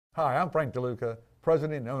Hi, I'm Frank Deluca,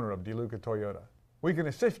 President and owner of Deluca Toyota. We can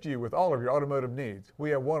assist you with all of your automotive needs. We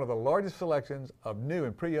have one of the largest selections of new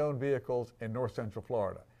and pre-owned vehicles in North Central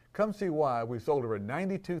Florida. Come see why we've sold over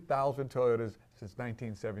 92,000 Toyotas since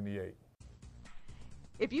 1978.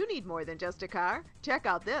 If you need more than just a car, check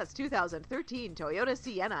out this 2013 Toyota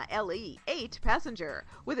Sienna LE 8-passenger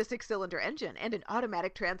with a 6-cylinder engine and an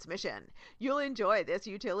automatic transmission. You'll enjoy this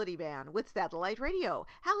utility van with satellite radio,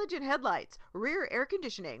 halogen headlights, rear air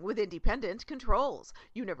conditioning with independent controls,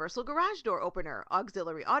 universal garage door opener,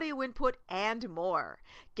 auxiliary audio input, and more.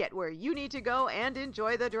 Get where you need to go and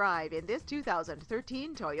enjoy the drive in this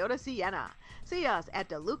 2013 Toyota Sienna. See us at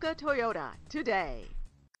Deluca Toyota today.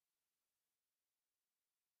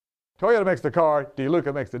 Toyota makes the car,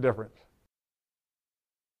 Deluca makes the difference.